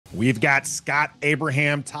We've got Scott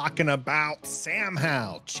Abraham talking about Sam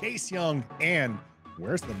Howell, Chase Young, and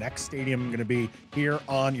where's the next stadium going to be here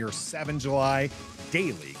on your 7 July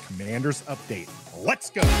Daily Commanders Update. Let's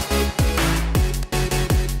go.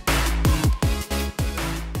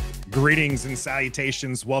 Greetings and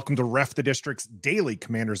salutations. Welcome to Ref the District's Daily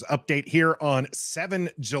Commanders Update here on 7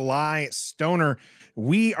 July. Stoner,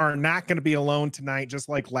 we are not going to be alone tonight, just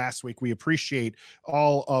like last week. We appreciate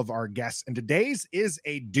all of our guests, and today's is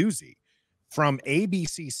a doozy. From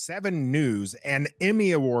ABC 7 News and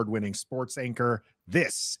Emmy Award-winning sports anchor,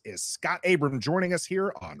 this is Scott Abraham joining us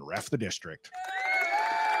here on Ref the District.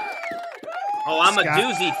 Oh, I'm Scott. A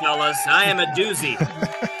doozy, fellas. I am a doozy.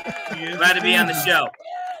 Glad to be on the show.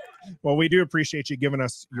 Well, we do appreciate you giving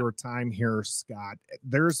us your time here, Scott.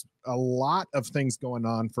 There's a lot of things going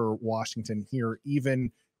on for Washington here,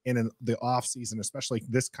 even in the offseason, especially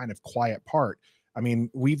this kind of quiet part. I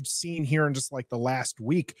mean, we've seen here in just like the last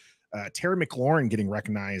week, Terry McLaurin getting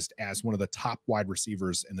recognized as one of the top wide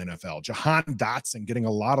receivers in the NFL. Jahan Dotson getting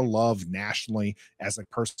a lot of love nationally as a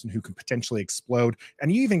person who can potentially explode.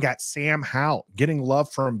 And you even got Sam Howell getting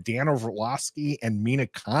love from Dan Orlovsky and Mina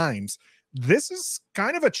Kimes. This is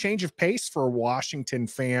kind of a change of pace for Washington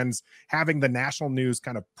fans, having the national news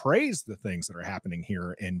kind of praise the things that are happening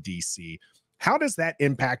here in DC. How does that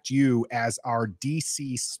impact you as our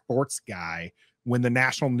DC sports guy when the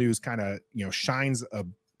national news kind of, shines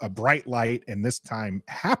a bright light, and this time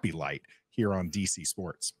happy light here on DC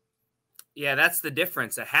sports? Yeah, that's the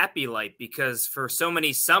difference, a happy light, because for so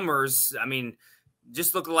many summers, I mean,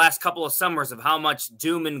 just look at the last couple of summers of how much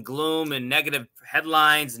doom and gloom and negative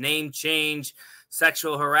headlines, name change,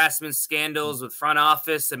 sexual harassment scandals with front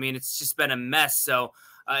office. I mean, it's just been a mess. So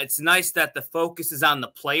it's nice that the focus is on the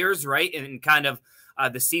players, right? And kind of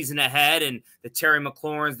the season ahead, and the Terry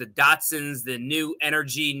McLaurins, the Dotsons, the new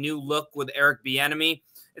energy, new look with Eric Bieniemy.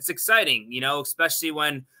 It's exciting, especially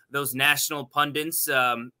when those national pundits,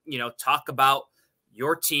 talk about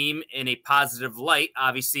your team in a positive light.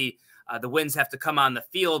 Obviously, the wins have to come on the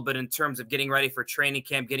field, but in terms of getting ready for training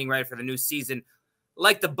camp, getting ready for the new season,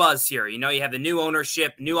 like the buzz here, you have the new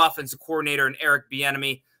ownership, new offensive coordinator, and Eric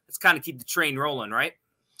Bieniemy. Let's kind of keep the train rolling, right?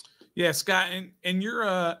 Yeah, Scott, and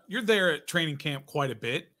you're there at training camp quite a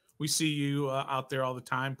bit. We see you out there all the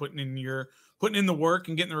time, putting in the work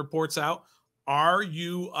and getting the reports out. Are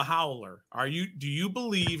you a Howler? Do you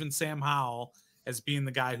believe in Sam Howell as being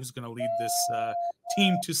the guy who's going to lead this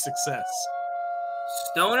team to success?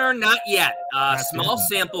 Stoner, not yet. Small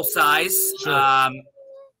sample size. Sure.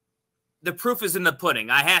 The proof is in the pudding.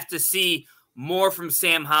 I have to see more from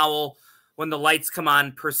Sam Howell when the lights come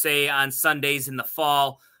on, per se, on Sundays in the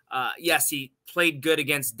fall. Yes, he played good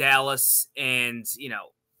against Dallas, and,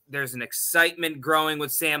 there's an excitement growing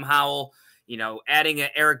with Sam Howell. Adding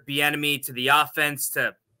Eric Bieniemy to the offense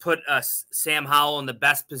to put Sam Howell in the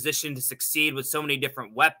best position to succeed with so many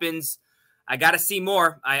different weapons. I got to see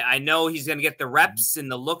more. I know he's going to get the reps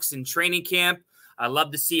and the looks in training camp. I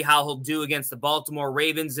love to see how he'll do against the Baltimore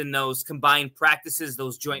Ravens in those combined practices,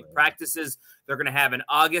 those joint practices they're going to have in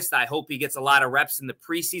August. I hope he gets a lot of reps in the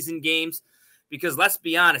preseason games, because let's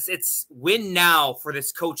be honest, it's win now for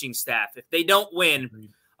this coaching staff. If they don't win,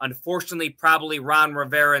 unfortunately, probably Ron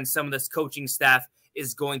Rivera and some of this coaching staff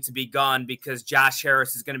is going to be gone, because Josh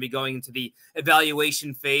Harris is going to be going into the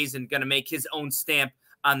evaluation phase and going to make his own stamp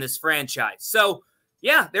on this franchise. So,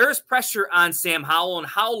 yeah, there is pressure on Sam Howell, and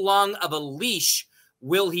how long of a leash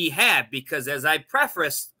will he have? Because as I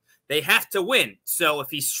prefaced, they have to win. So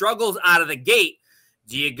if he struggles out of the gate,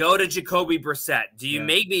 do you go to Jacoby Brissett? Do you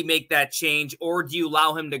maybe make that change, or do you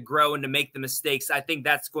allow him to grow and to make the mistakes? I think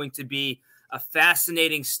that's going to be a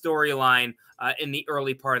fascinating storyline in the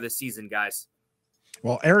early part of the season, guys.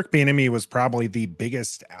 Well, Eric Bieniemy was probably the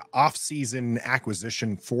biggest offseason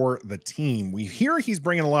acquisition for the team. We hear he's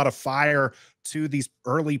bringing a lot of fire to these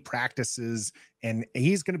early practices, and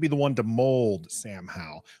he's going to be the one to mold Sam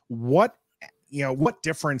Howell. What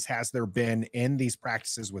difference has there been in these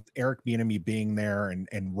practices with Eric Bieniemy being there and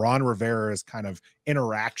Ron Rivera's kind of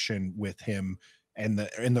interaction with him in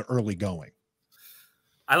the early going?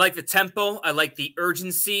 I like the tempo. I like the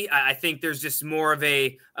urgency. I think there's just more of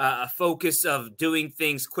a focus of doing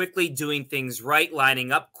things quickly, doing things right,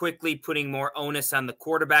 lining up quickly, putting more onus on the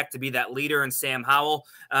quarterback to be that leader in Sam Howell.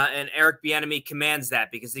 And Eric Bieniemy commands that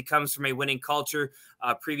because he comes from a winning culture.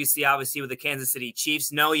 Previously, obviously, with the Kansas City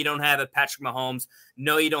Chiefs. No, you don't have a Patrick Mahomes.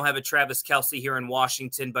 No, you don't have a Travis Kelce here in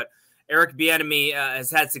Washington. But Eric Bieniemy has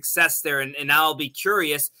had success there. And I'll be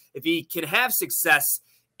curious if he can have success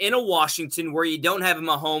in a Washington where you don't have a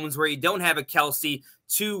Mahomes, where you don't have a Kelce,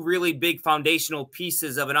 two really big foundational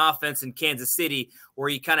pieces of an offense in Kansas City, where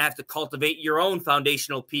you kind of have to cultivate your own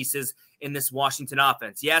foundational pieces in this Washington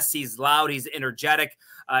offense. Yes, he's loud, he's energetic.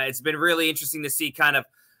 It's been really interesting to see kind of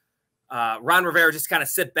Ron Rivera just kind of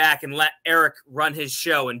sit back and let Eric run his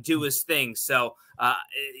show and do his thing. So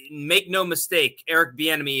make no mistake, Eric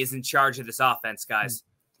Bieniemy is in charge of this offense, guys.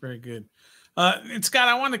 Very good. And Scott,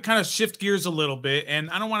 I want to kind of shift gears a little bit, and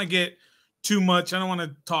I don't want to get too much. I don't want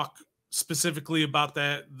to talk specifically about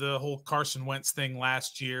the whole Carson Wentz thing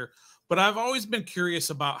last year, but I've always been curious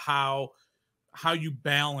about how you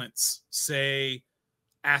balance, say,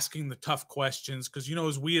 asking the tough questions, because, you know,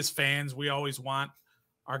 as fans, we always want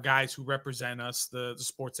our guys who represent us, the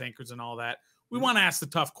sports anchors and all that, we want to ask the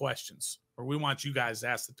tough questions, or we want you guys to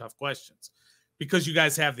ask the tough questions because you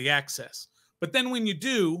guys have the access. But then when you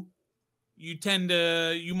do,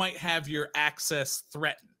 you might have your access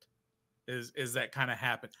threatened. Is that kind of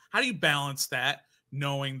happen? How do you balance that,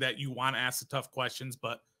 knowing that you want to ask the tough questions,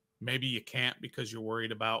 but maybe you can't because you're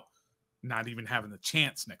worried about not even having the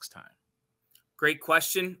chance next time? Great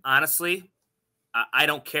question. Honestly, I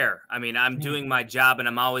don't care. I mean, I'm doing my job, and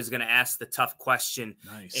I'm always going to ask the tough question.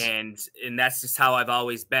 Nice. And that's just how I've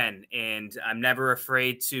always been. And I'm never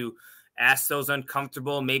afraid to ask those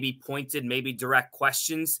uncomfortable, maybe pointed, maybe direct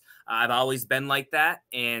questions. I've always been like that.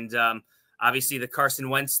 And obviously the Carson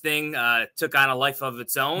Wentz thing took on a life of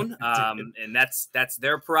its own. And that's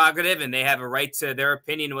their prerogative, and they have a right to their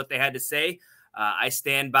opinion, what they had to say. I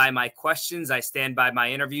stand by my questions. I stand by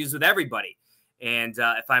my interviews with everybody. And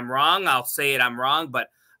if I'm wrong, I'll say it, I'm wrong. But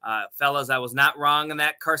fellas, I was not wrong in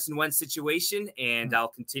that Carson Wentz situation, and I'll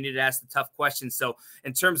continue to ask the tough questions. So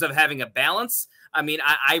in terms of having a balance, I mean,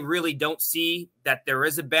 I really don't see that there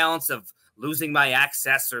is a balance of losing my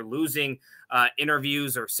access or losing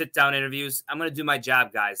interviews or sit-down interviews. I'm going to do my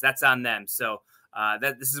job, guys. That's on them. So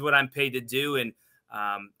this is what I'm paid to do. And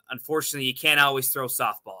unfortunately, you can't always throw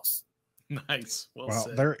softballs. Nice. Well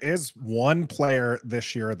said. There is one player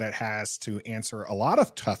this year that has to answer a lot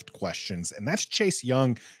of tough questions, and that's Chase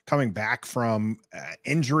Young, coming back from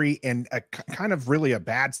injury and kind of really a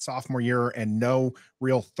bad sophomore year and no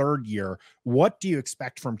real third year. What do you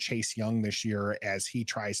expect from Chase Young this year as he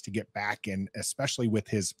tries to get back, and especially with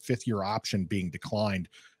his fifth-year option being declined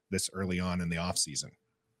this early on in the offseason?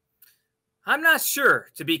 I'm not sure,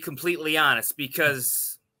 to be completely honest,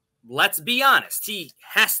 because let's be honest, he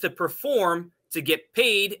has to perform to get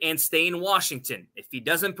paid and stay in Washington. If he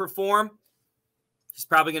doesn't perform, he's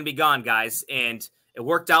probably going to be gone, guys. And it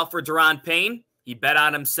worked out for Daron Payne. He bet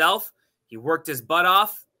on himself. He worked his butt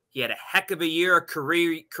off. He had a heck of a year, a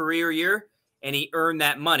career year, and he earned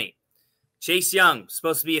that money. Chase Young,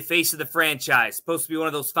 supposed to be a face of the franchise, supposed to be one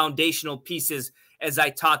of those foundational pieces, as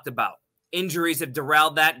I talked about. Injuries have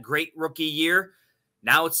derailed that great rookie year.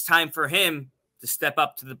 Now it's time for him to step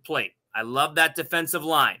up to the plate. I love that defensive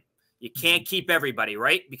line. You can't keep everybody,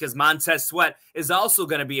 right? Because Montez Sweat is also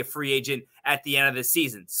going to be a free agent at the end of the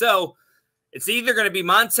season. So it's either going to be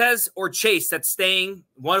Montez or Chase that's staying.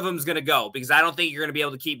 One of them is going to go, because I don't think you're going to be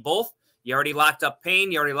able to keep both. You already locked up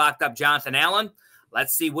Payne. You already locked up Jonathan Allen.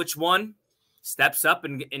 Let's see which one steps up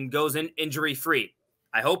and goes in injury-free.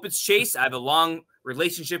 I hope it's Chase. I have a long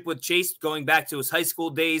relationship with Chase going back to his high school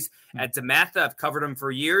days at DeMatha. I've covered him for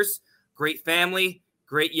years. Great family,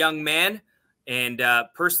 great young man. And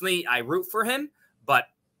personally, I root for him. But,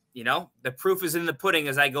 you know, the proof is in the pudding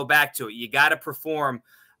as I go back to it. You got to perform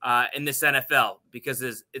in this NFL, because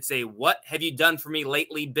it's a what have you done for me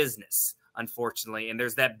lately business, unfortunately. And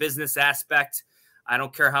there's that business aspect. I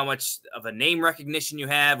don't care how much of a name recognition you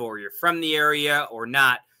have, or you're from the area or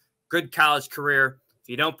not. Good college career. If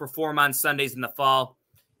you don't perform on Sundays in the fall,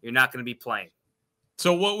 you're not going to be playing.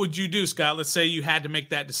 So what would you do, Scott? Let's say you had to make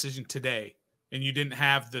that decision today and you didn't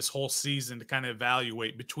have this whole season to kind of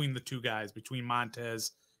evaluate between the two guys, between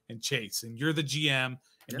Montez and Chase, and you're the GM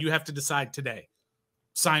and you have to decide today.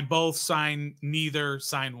 Sign both, sign neither,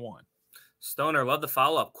 sign one. Stoner, love the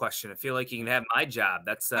follow-up question. I feel like you can have my job.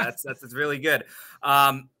 That's really good.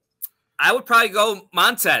 I would probably go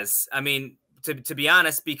Montez. I mean, to be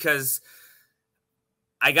honest, because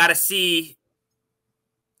I got to see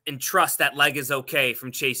and trust that leg is okay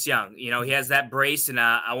from Chase Young. You know, he has that brace, and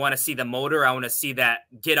I want to see the motor. I want to see that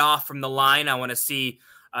get off from the line. I want to see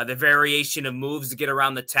the variation of moves to get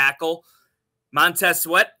around the tackle. Montez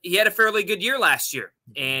Sweat, he had a fairly good year last year,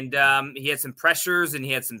 and he had some pressures and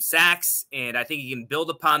he had some sacks, and I think he can build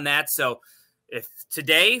upon that. So if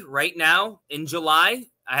today, right now, in July,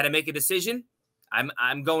 I had to make a decision,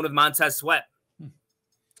 I'm going with Montez Sweat.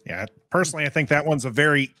 Yeah, personally, I think that one's a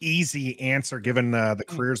very easy answer given the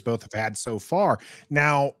careers both have had so far.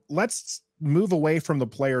 Now, let's move away from the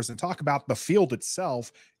players and talk about the field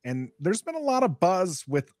itself. And there's been a lot of buzz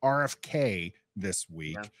with RFK this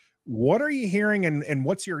week. Yeah. What are you hearing, and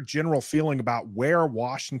what's your general feeling about where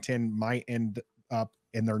Washington might end up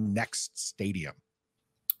in their next stadium?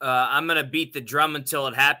 I'm going to beat the drum until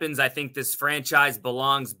it happens. I think this franchise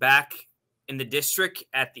belongs back in the district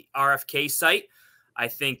at the RFK site. I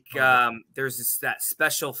think there's that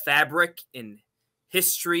special fabric in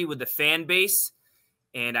history with the fan base,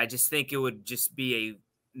 and I just think it would just be a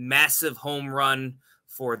massive home run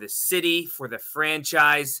for the city, for the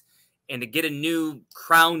franchise, and to get a new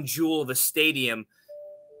crown jewel of a stadium.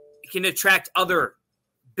 It can attract other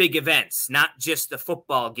big events, not just the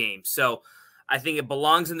football game. So I think it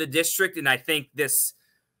belongs in the district, and I think this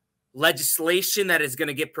legislation that is going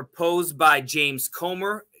to get proposed by James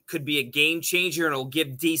Comer could be a game changer, and it'll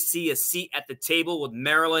give D.C. a seat at the table with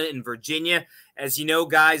Maryland and Virginia. As you know,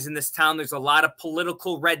 guys, in this town, there's a lot of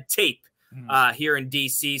political red tape here in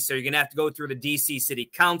D.C., so you're going to have to go through the D.C. City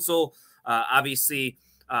Council, obviously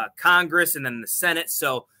Congress, and then the Senate.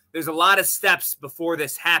 So there's a lot of steps before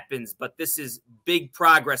this happens, but this is big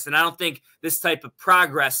progress, and I don't think this type of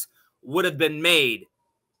progress would have been made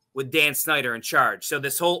with Dan Snyder in charge. So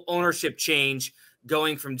this whole ownership change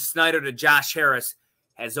going from Snyder to Josh Harris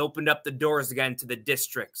has opened up the doors again to the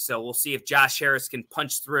district. So we'll see if Josh Harris can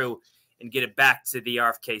punch through and get it back to the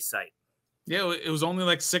RFK site. Yeah, it was only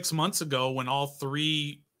like 6 months ago when all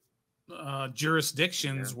three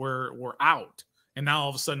jurisdictions were out, and now all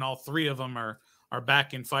of a sudden all three of them are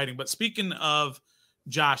back in fighting. But speaking of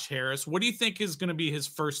Josh Harris, what do you think is going to be his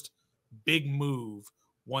first big move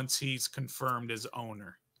once he's confirmed as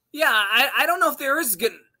owner? Yeah, I don't know if there is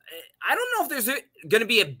good. I don't know if there's going to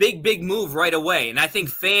be a big move right away, and I think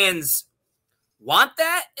fans want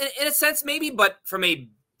that in a sense, maybe. But from a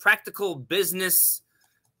practical business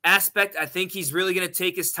aspect, I think he's really going to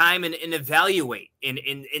take his time and evaluate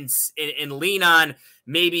and lean on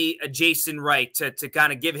maybe a Jason Wright to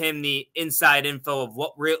kind of give him the inside info of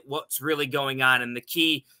what's really going on and the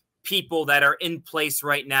key people that are in place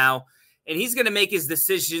right now. And he's going to make his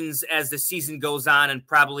decisions as the season goes on, and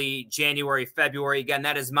probably January, February. Again,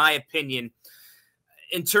 that is my opinion.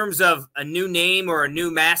 In terms of a new name or a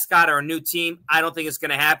new mascot or a new team, I don't think it's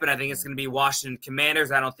going to happen. I think it's going to be Washington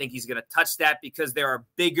Commanders. I don't think he's going to touch that because there are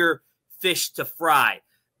bigger fish to fry.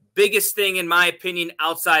 Biggest thing, in my opinion,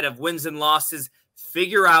 outside of wins and losses,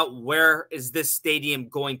 figure out where is this stadium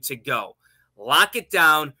going to go. Lock it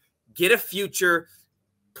down. Get a future.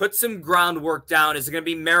 Put some groundwork down. Is it going to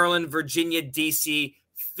be Maryland, Virginia, D.C.?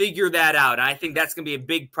 Figure that out. I think that's going to be a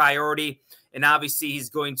big priority. And obviously, he's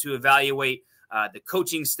going to evaluate the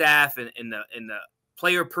coaching staff and the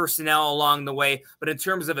player personnel along the way. But in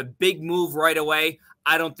terms of a big move right away,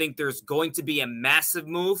 I don't think there's going to be a massive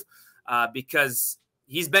move because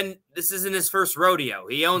this isn't his first rodeo.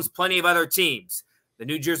 He owns plenty of other teams. The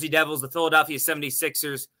New Jersey Devils, the Philadelphia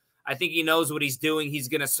 76ers. I think he knows what he's doing. He's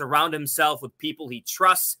going to surround himself with people he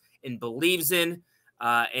trusts and believes in,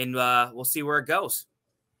 and we'll see where it goes.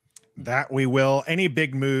 That we will. Any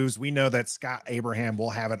big moves, we know that Scott Abraham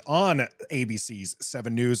will have it on ABC's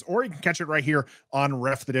 7 News, or you can catch it right here on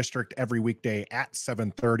Ref the District every weekday at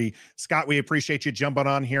 7:30. Scott, we appreciate you jumping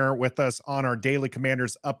on here with us on our Daily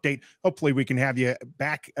Commanders update. Hopefully we can have you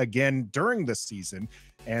back again during the season.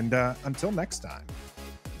 And until next time.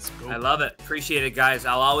 I love it. Appreciate it, guys.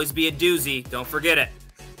 I'll always be a doozy. Don't forget it.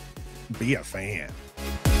 Be a fan.